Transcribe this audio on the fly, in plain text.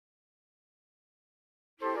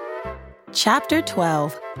Chapter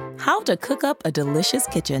 12, How to Cook Up a Delicious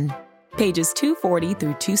Kitchen. Pages 240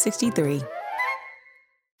 through 263.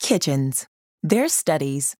 Kitchens. They're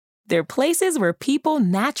studies. They're places where people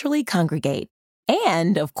naturally congregate.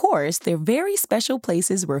 And, of course, they're very special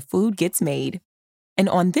places where food gets made. And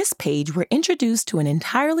on this page, we're introduced to an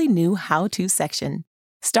entirely new how-to section,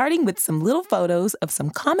 starting with some little photos of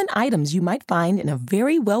some common items you might find in a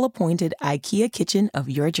very well-appointed IKEA kitchen of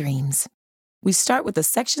your dreams. We start with the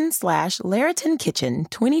section /Laerten Kitchen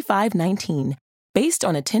 2519, based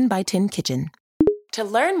on a 10x10 kitchen. To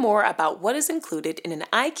learn more about what is included in an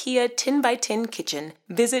IKEA 10x10 kitchen,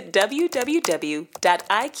 visit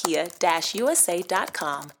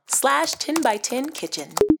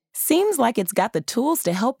www.ikea-usa.com/10x10kitchen. Seems like it's got the tools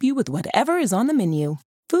to help you with whatever is on the menu,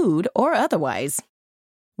 food or otherwise.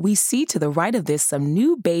 We see to the right of this some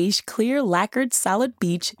new beige clear lacquered solid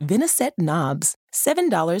beach Vinisette knobs,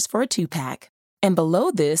 $7 for a 2-pack. And below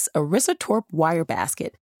this, a Rissatorp wire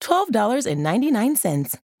basket,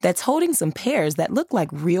 $12.99, that's holding some pears that look like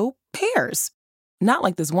real pears. Not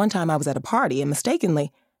like this one time I was at a party and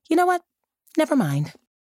mistakenly, you know what? Never mind.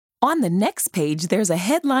 On the next page, there's a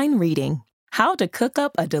headline reading, How to Cook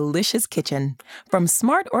Up a Delicious Kitchen. From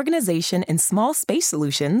smart organization and small space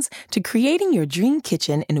solutions to creating your dream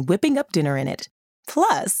kitchen and whipping up dinner in it.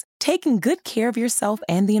 Plus, taking good care of yourself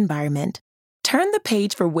and the environment. Turn the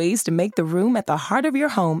page for ways to make the room at the heart of your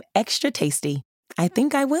home extra tasty. I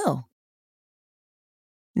think I will.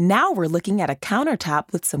 Now we're looking at a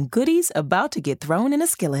countertop with some goodies about to get thrown in a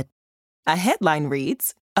skillet. A headline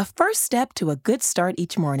reads, A first step to a good start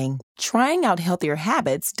each morning. Trying out healthier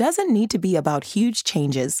habits doesn't need to be about huge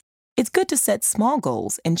changes. It's good to set small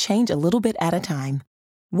goals and change a little bit at a time.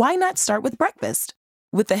 Why not start with breakfast?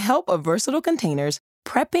 With the help of versatile containers,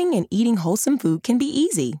 prepping and eating wholesome food can be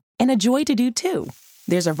easy and a joy to do too.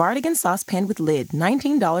 There's a Vardigan saucepan with lid,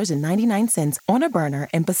 $19.99 on a burner,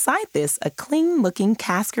 and beside this, a clean-looking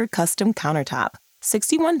Casker custom countertop,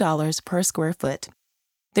 $61 per square foot.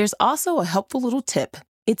 There's also a helpful little tip.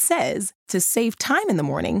 It says, to save time in the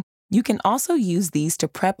morning, you can also use these to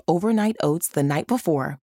prep overnight oats the night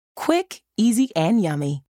before. Quick, easy, and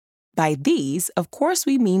yummy. By these, of course,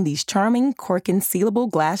 we mean these charming Corkin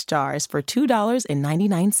sealable glass jars for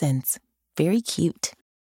 $2.99. Very cute.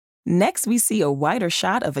 Next, we see a wider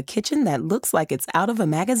shot of a kitchen that looks like it's out of a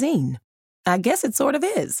magazine. I guess it sort of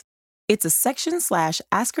is. It's a section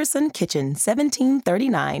 /Askerson Kitchen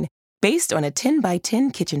 1739, based on a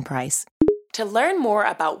 10x10 kitchen price. To learn more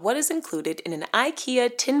about what is included in an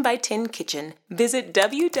IKEA 10x10 kitchen, visit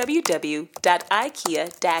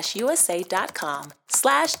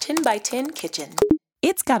www.ikea-usa.com/10x10kitchen.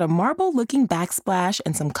 It's got a marble-looking backsplash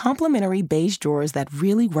and some complimentary beige drawers that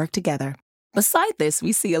really work together. Beside this,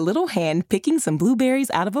 we see a little hand picking some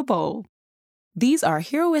blueberries out of a bowl. These are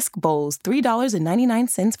Heroisk bowls,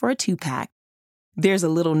 $3.99 for a 2-pack. There's a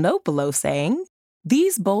little note below saying,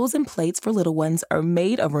 these bowls and plates for little ones are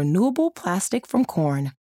made of renewable plastic from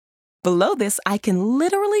corn. Below this, I can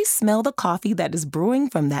literally smell the coffee that is brewing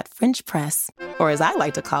from that French press, or as I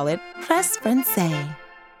like to call it, Presse Française.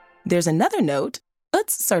 There's another note, UTZ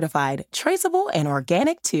certified, traceable, and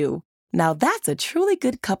organic too. Now that's a truly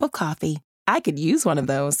good cup of coffee. I could use one of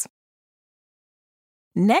those.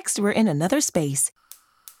 Next, we're in another space.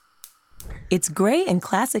 It's gray and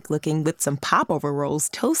classic looking with some popover rolls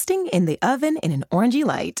toasting in the oven in an orangey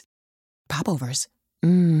light. Popovers.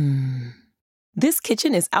 This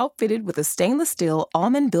kitchen is outfitted with a stainless steel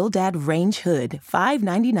Almond Bildad range hood,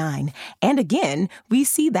 $5.99. And again, we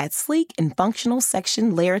see that sleek and functional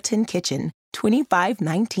section Laerten Kitchen,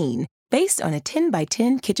 $25.19, based on a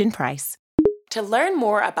 10x10 kitchen price. To learn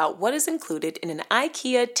more about what is included in an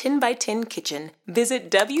IKEA 10x10 kitchen, visit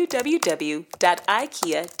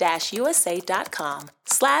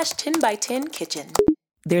www.ikea-usa.com/10x10kitchen.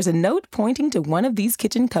 There's a note pointing to one of these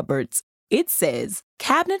kitchen cupboards. It says,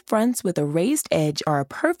 cabinet fronts with a raised edge are a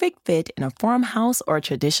perfect fit in a farmhouse or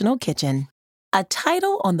traditional kitchen. A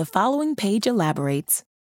title on the following page elaborates,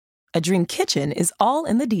 A dream kitchen is all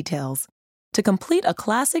in the details. To complete a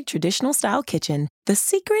classic traditional style kitchen, the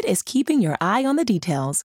secret is keeping your eye on the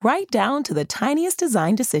details, right down to the tiniest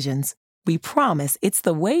design decisions. We promise it's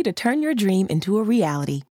the way to turn your dream into a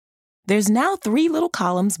reality. There's now 3 little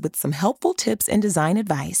columns with some helpful tips and design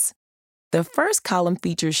advice. The first column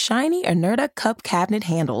features shiny Inerta cup cabinet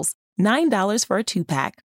handles, $9 for a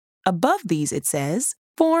 2-pack. Above these it says,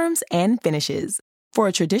 forms and finishes. For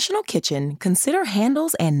a traditional kitchen, consider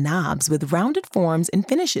handles and knobs with rounded forms and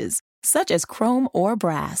finishes, such as chrome or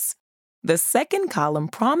brass. The second column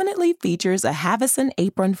prominently features a Havison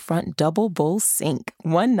apron front double bowl sink,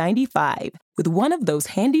 $195, with one of those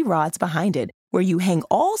handy rods behind it, where you hang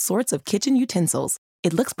all sorts of kitchen utensils.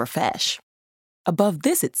 It looks profesh. Above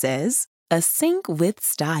this it says, a sink with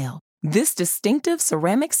style. This distinctive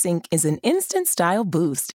ceramic sink is an instant style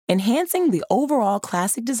boost, enhancing the overall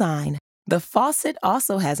classic design. The faucet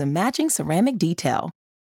also has a matching ceramic detail.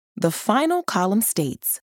 The final column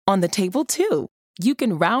states, on the table too, you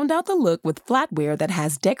can round out the look with flatware that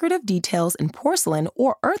has decorative details in porcelain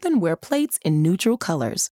or earthenware plates in neutral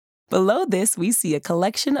colors. Below this, we see a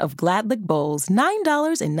collection of Gladlick bowls,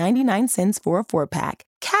 $9.99 for a 4-pack,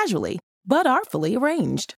 casually but artfully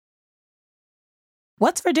arranged.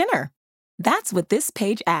 What's for dinner? That's what this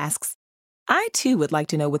page asks. I too would like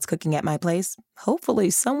to know what's cooking at my place. Hopefully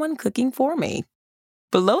someone cooking for me.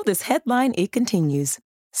 Below this headline, it continues.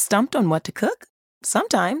 Stumped on what to cook?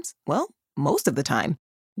 Sometimes, well, most of the time.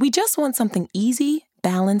 We just want something easy,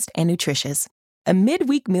 balanced, and nutritious. A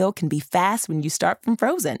midweek meal can be fast when you start from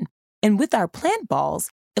frozen. And with our plant balls,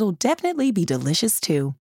 it'll definitely be delicious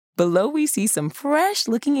too. Below we see some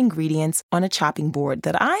fresh-looking ingredients on a chopping board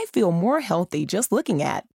that I feel more healthy just looking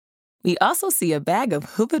at. We also see a bag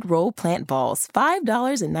of Hood Roll plant balls,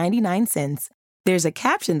 $5.99. There's a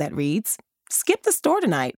caption that reads, skip the store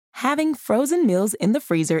tonight. Having frozen meals in the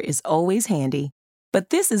freezer is always handy. But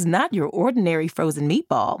this is not your ordinary frozen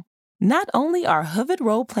meatball. Not only are Hood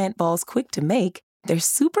Roll plant balls quick to make, they're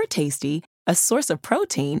super tasty, a source of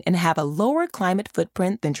protein, and have a lower climate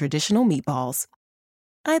footprint than traditional meatballs.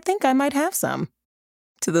 I think I might have some.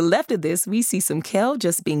 To the left of this, we see some kale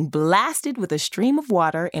just being blasted with a stream of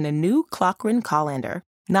water in a new Clochran colander,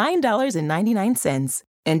 $9.99.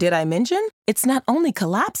 And did I mention, it's not only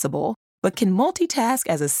collapsible, but can multitask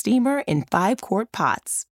as a steamer in 5-quart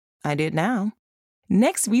pots. I did now.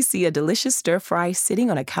 Next, we see a delicious stir-fry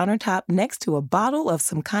sitting on a countertop next to a bottle of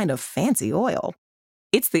some kind of fancy oil.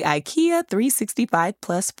 It's the IKEA 365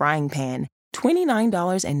 Plus frying pan,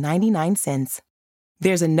 $29.99.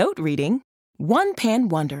 There's a note reading, One Pan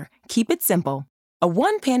Wonder, keep it simple. A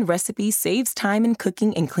one-pan recipe saves time in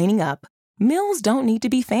cooking and cleaning up. Meals don't need to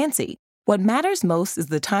be fancy. What matters most is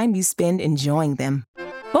the time you spend enjoying them.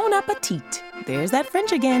 Bon appetit. There's that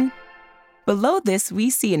French again. Below this, we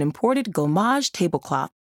see an imported Gommage tablecloth,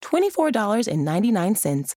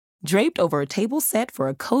 $24.99, draped over a table set for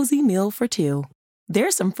a cozy meal for two.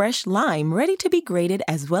 There's some fresh lime ready to be grated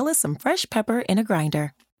as well as some fresh pepper in a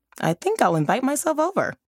grinder. I think I'll invite myself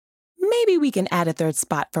over. Maybe we can add a third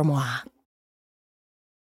spot for moi.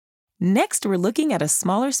 Next, we're looking at a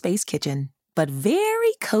smaller space kitchen, but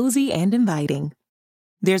very cozy and inviting.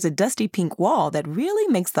 There's a dusty pink wall that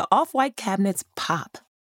really makes the off-white cabinets pop.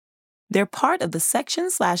 They're part of the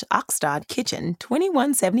Section/Oxtod Kitchen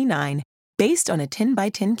 2179, based on a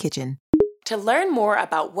 10x10 kitchen. To learn more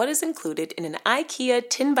about what is included in an IKEA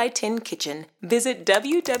 10x10 kitchen, visit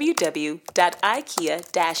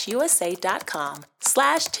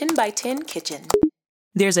www.ikea-usa.com/10x10kitchen.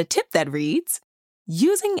 There's a tip that reads,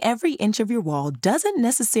 using every inch of your wall doesn't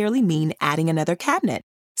necessarily mean adding another cabinet.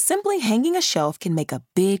 Simply hanging a shelf can make a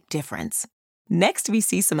big difference. Next, we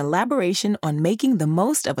see some elaboration on making the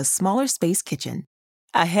most of a smaller space kitchen.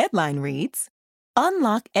 A headline reads,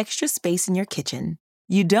 unlock extra space in your kitchen.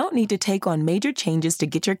 You don't need to take on major changes to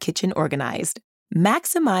get your kitchen organized.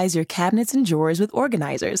 Maximize your cabinets and drawers with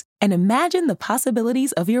organizers and imagine the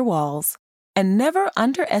possibilities of your walls. And never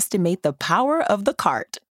underestimate the power of the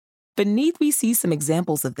cart. Beneath, we see some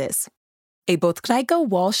examples of this. A Botkreika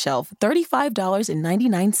wall shelf,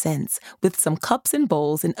 $35.99, with some cups and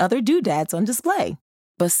bowls and other doodads on display.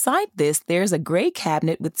 Beside this, there's a gray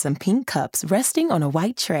cabinet with some pink cups resting on a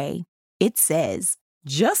white tray. It says,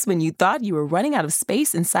 just when you thought you were running out of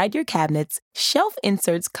space inside your cabinets, shelf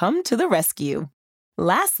inserts come to the rescue.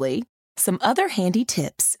 Lastly, some other handy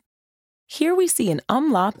tips. Here we see an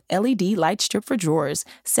Umlaut LED light strip for drawers,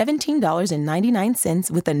 $17.99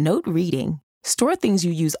 with a note reading. Store things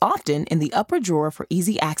you use often in the upper drawer for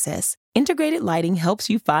easy access. Integrated lighting helps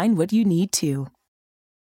you find what you need too.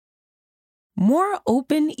 More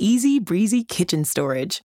open, easy breezy kitchen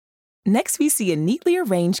storage. Next, we see a neatly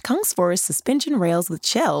arranged Kongsforest suspension rails with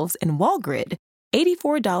shelves and wall grid,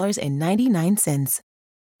 $84.99.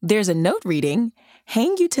 There's a note reading,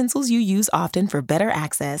 hang utensils you use often for better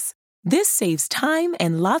access. This saves time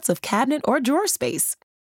and lots of cabinet or drawer space.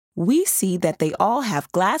 We see that they all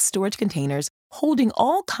have glass storage containers holding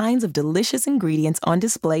all kinds of delicious ingredients on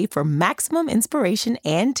display for maximum inspiration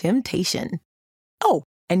and temptation. Oh,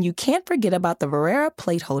 and you can't forget about the Barrera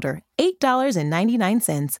plate holder,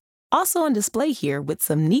 $8.99, also on display here with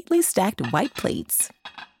some neatly stacked white plates.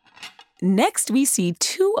 Next, we see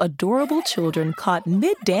two adorable children caught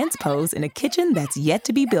mid-dance pose in a kitchen that's yet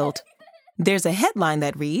to be built. There's a headline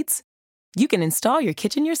that reads, you can install your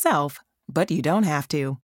kitchen yourself, but you don't have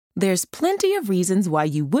to. There's plenty of reasons why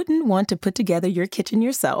you wouldn't want to put together your kitchen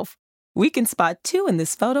yourself. We can spot 2 in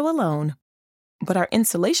this photo alone. But our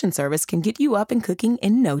installation service can get you up and cooking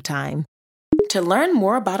in no time. To learn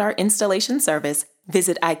more about our installation service,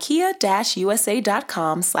 visit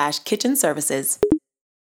ikea-usa.com/kitchen services.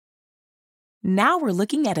 Now we're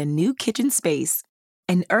looking at a new kitchen space.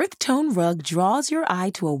 An earth tone rug draws your eye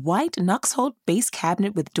to a white Knoxholt base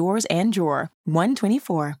cabinet with doors and drawer,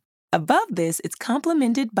 $124. Above this, it's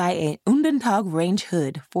complemented by an Undantag range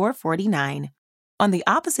hood, $449. On the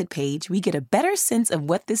opposite page, we get a better sense of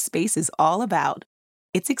what this space is all about.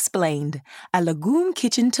 It's explained, a legume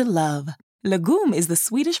kitchen to love. Legume is the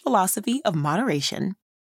Swedish philosophy of moderation.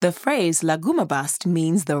 The phrase lagomabast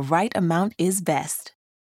means the right amount is best.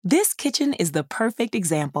 This kitchen is the perfect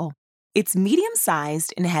example. It's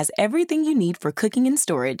medium-sized and has everything you need for cooking and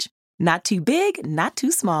storage. Not too big, not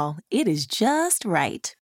too small. It is just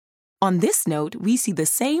right. On this note, we see the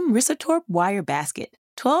same Rissatorp wire basket,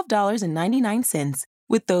 $12.99,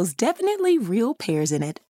 with those definitely real pears in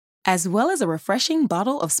it, as well as a refreshing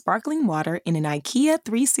bottle of sparkling water in an IKEA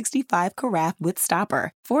 365 carafe with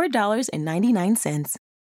stopper, $4.99.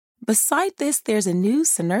 Beside this, there's a new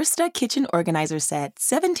Synersta kitchen organizer set,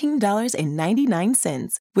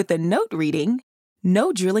 $17.99, with a note reading,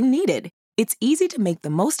 "No drilling needed. It's easy to make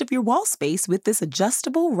the most of your wall space with this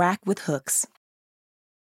adjustable rack with hooks."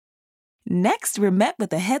 Next, we're met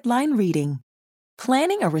with a headline reading,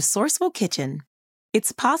 "Planning a Resourceful Kitchen."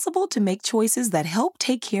 It's possible to make choices that help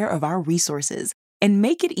take care of our resources and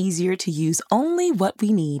make it easier to use only what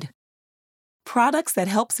we need. Products that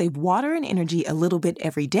help save water and energy a little bit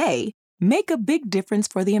every day make a big difference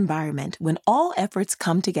for the environment when all efforts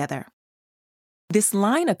come together. This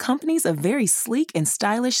line accompanies a very sleek and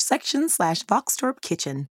stylish section/Voxtorp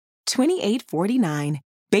kitchen, $28.49,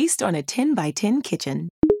 based on a 10x10 kitchen.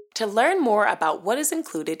 To learn more about what is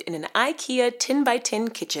included in an IKEA 10x10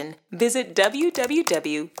 kitchen, visit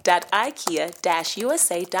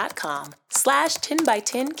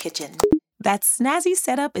www.ikea-usa.com/10x10 kitchen. That snazzy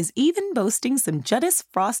setup is even boasting some Judas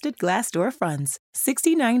frosted glass door fronts,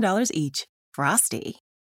 $69 each. Frosty.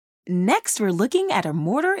 Next, we're looking at a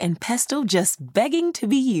mortar and pestle just begging to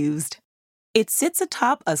be used. It sits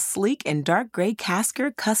atop a sleek and dark gray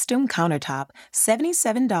Casker custom countertop,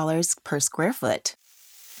 $77 per square foot.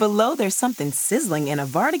 Below, there's something sizzling in a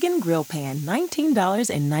Vardigan grill pan,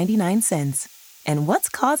 $19.99. And what's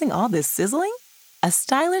causing all this sizzling? A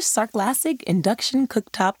stylish Sarklassic induction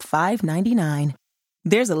cooktop, $5.99.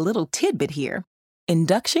 There's a little tidbit here.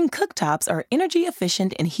 Induction cooktops are energy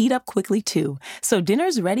efficient and heat up quickly too, so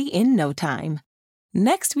dinner's ready in no time.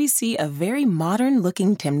 Next, we see a very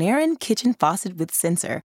modern-looking Temnaren kitchen faucet with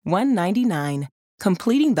sensor, $199,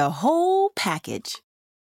 completing the whole package.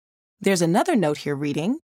 There's another note here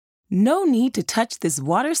reading, "No need to touch this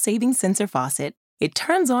water-saving sensor faucet. It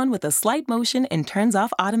turns on with a slight motion and turns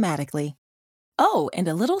off automatically." Oh, and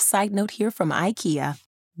a little side note here from IKEA.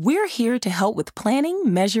 We're here to help with planning,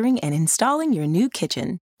 measuring, and installing your new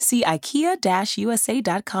kitchen. See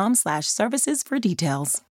ikea-usa.com/services for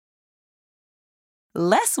details.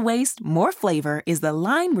 Less waste, more flavor is the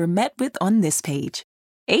line we're met with on this page.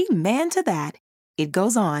 Amen to that. It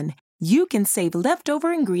goes on. You can save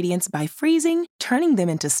leftover ingredients by freezing, turning them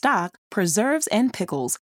into stock, preserves, and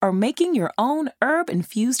pickles, or making your own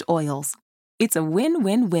herb-infused oils. It's a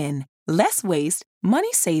win-win-win. Less waste,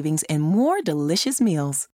 money savings, and more delicious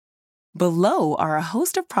meals. Below are a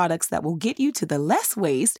host of products that will get you to the less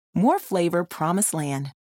waste, more flavor promised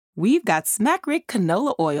land. We've got Smackrick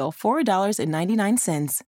canola oil,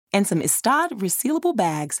 $4.99, and some Istad resealable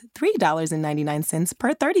bags, $3.99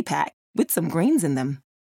 per 30-pack, with some greens in them.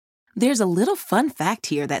 There's a little fun fact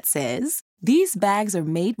here that says, these bags are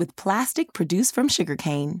made with plastic produced from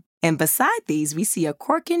sugarcane. And beside these, we see a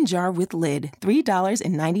corking jar with lid,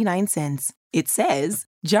 $3.99. It says,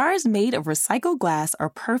 jars made of recycled glass are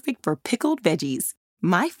perfect for pickled veggies.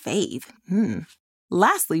 My fave.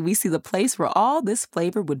 Lastly, we see the place where all this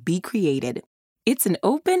flavor would be created. It's an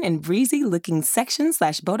open and breezy looking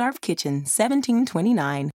section/Bodarf kitchen,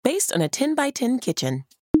 $17.29, based on a 10x10 kitchen.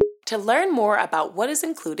 To learn more about what is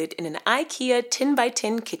included in an IKEA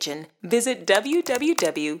 10x10 kitchen, visit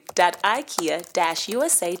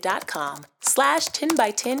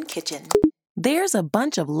www.ikea-usa.com/10x10 kitchen. There's a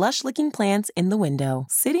bunch of lush-looking plants in the window,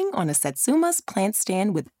 sitting on a Satsuma's plant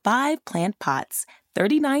stand with 5 plant pots,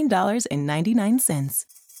 $39.99.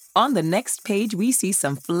 On the next page, we see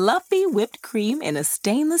some fluffy whipped cream in a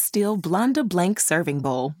stainless steel Blonde Blanc serving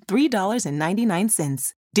bowl,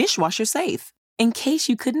 $3.99. Dishwasher safe. In case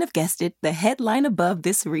you couldn't have guessed it, the headline above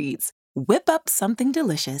this reads, "Whip up something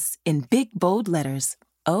delicious," in big, bold letters.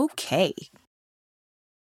 Okay.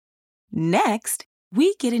 Next,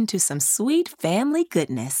 we get into some sweet family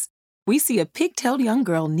goodness. We see a pigtailed young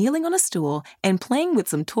girl kneeling on a stool and playing with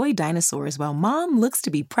some toy dinosaurs while Mom looks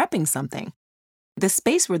to be prepping something. The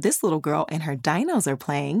space where this little girl and her dinos are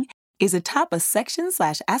playing is atop a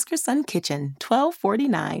section/Ask Your Son kitchen,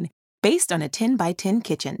 $12.49, based on a 10 by 10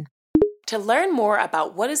 kitchen. To learn more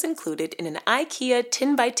about what is included in an IKEA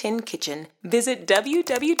 10 by 10 kitchen, visit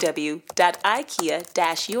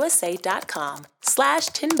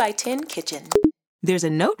www.ikea-usa.com/10 by 10 kitchen. There's a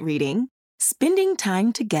note reading, spending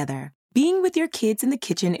time together. Being with your kids in the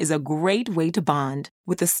kitchen is a great way to bond,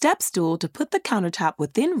 with a step stool to put the countertop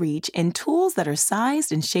within reach and tools that are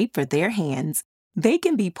sized and shaped for their hands. They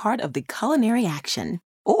can be part of the culinary action,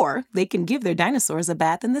 or they can give their dinosaurs a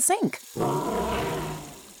bath in the sink.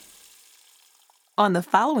 On the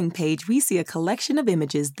following page, we see a collection of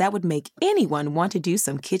images that would make anyone want to do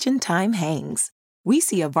some kitchen time hangs. We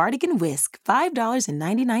see a Vardigan whisk,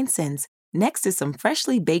 $5.99, next to some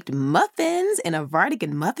freshly baked muffins in a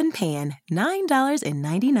Vardigan muffin pan,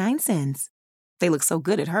 $9.99. They look so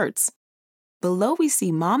good it hurts. Below, we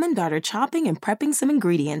see Mom and daughter chopping and prepping some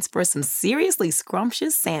ingredients for some seriously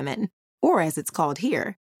scrumptious salmon, or as it's called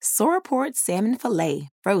here, Sauroport salmon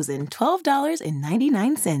fillet, frozen,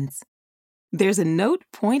 $12.99. There's a note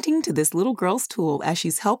pointing to this little girl's tool as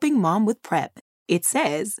she's helping Mom with prep. It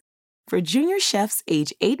says, for junior chefs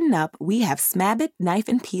age 8 and up, we have Smabbit knife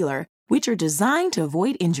and peeler, which are designed to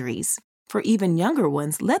avoid injuries. For even younger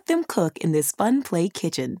ones, let them cook in this fun play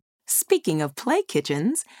kitchen. Speaking of play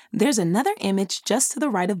kitchens, there's another image just to the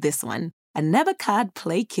right of this one, a Nevacod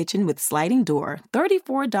play kitchen with sliding door,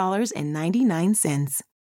 $34.99.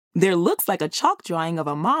 There looks like a chalk drawing of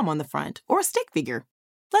a mom on the front, or a stick figure.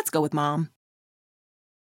 Let's go with Mom.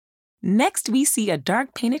 Next, we see a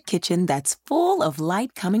dark painted kitchen that's full of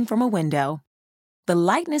light coming from a window. The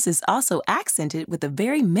lightness is also accented with a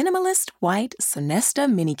very minimalist white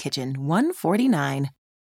Sonesta mini kitchen, $149.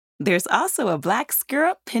 There's also a black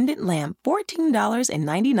screw-up pendant lamp,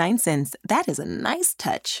 $14.99. That is a nice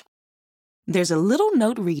touch. There's a little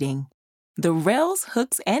note reading, the rails,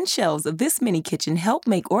 hooks, and shelves of this mini kitchen help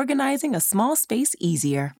make organizing a small space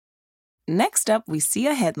easier. Next up, we see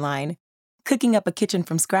a headline, cooking up a kitchen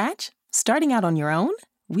from scratch? Starting out on your own?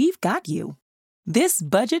 We've got you. This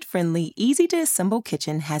budget-friendly, easy-to-assemble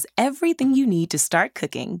kitchen has everything you need to start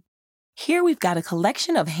cooking. Here we've got a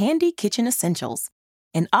collection of handy kitchen essentials.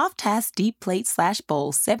 An off-task deep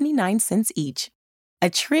plate/bowl, 79 cents each. A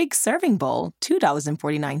Trig serving bowl,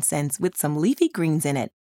 $2.49 with some leafy greens in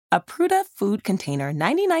it. A Pruta food container,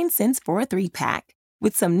 99 cents for a 3-pack,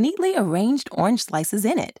 with some neatly arranged orange slices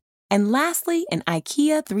in it. And lastly, an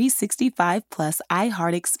IKEA 365 Plus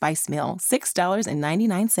iHeartix spice mill,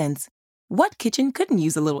 $6.99. What kitchen couldn't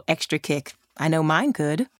use a little extra kick? I know mine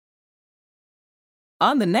could.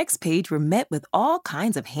 On the next page, we're met with all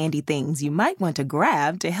kinds of handy things you might want to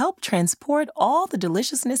grab to help transport all the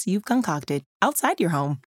deliciousness you've concocted outside your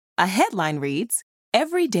home. A headline reads,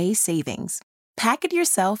 Everyday Savings. Pack it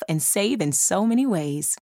yourself and save in so many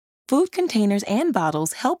ways. Food containers and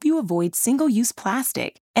bottles help you avoid single-use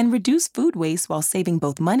plastic and reduce food waste while saving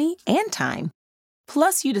both money and time.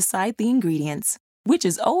 Plus, you decide the ingredients, which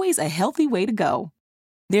is always a healthy way to go.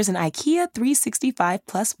 There's an IKEA 365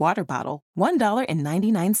 Plus water bottle,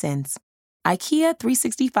 $1.99. IKEA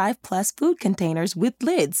 365 Plus food containers with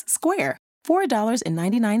lids, square,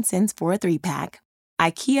 $4.99 for a 3-pack.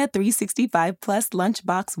 IKEA 365 Plus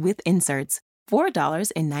lunchbox with inserts,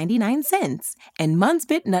 $4.99, and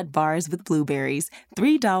Munsbit nut bars with blueberries,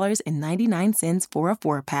 $3.99 for a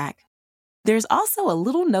 4-pack. There's also a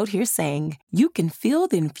little note here saying you can fill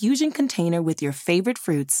the infusion container with your favorite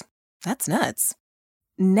fruits. That's nuts.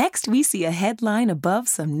 Next, we see a headline above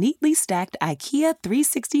some neatly stacked IKEA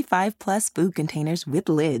 365 Plus food containers with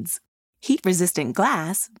lids. Heat-resistant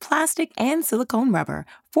glass, plastic, and silicone rubber,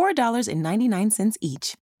 $4.99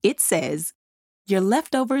 each. It says, your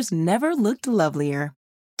leftovers never looked lovelier.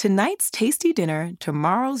 Tonight's tasty dinner,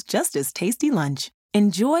 tomorrow's just as tasty lunch.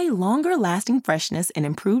 Enjoy longer-lasting freshness and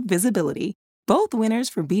improved visibility. Both winners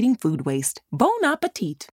for beating food waste. Bon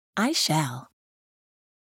appetit. I shall.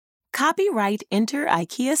 Copyright Enter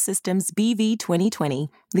IKEA Systems BV 2020.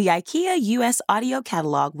 The IKEA U.S. audio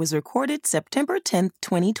catalog was recorded September 10,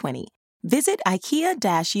 2020. Visit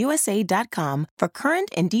IKEA-USA.com for current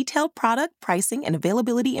and detailed product pricing and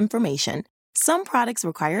availability information. Some products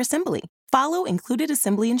require assembly. Follow included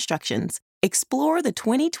assembly instructions. Explore the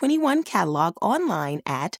 2021 catalog online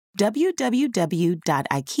at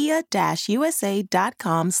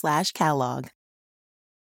www.ikea-usa.com/catalog.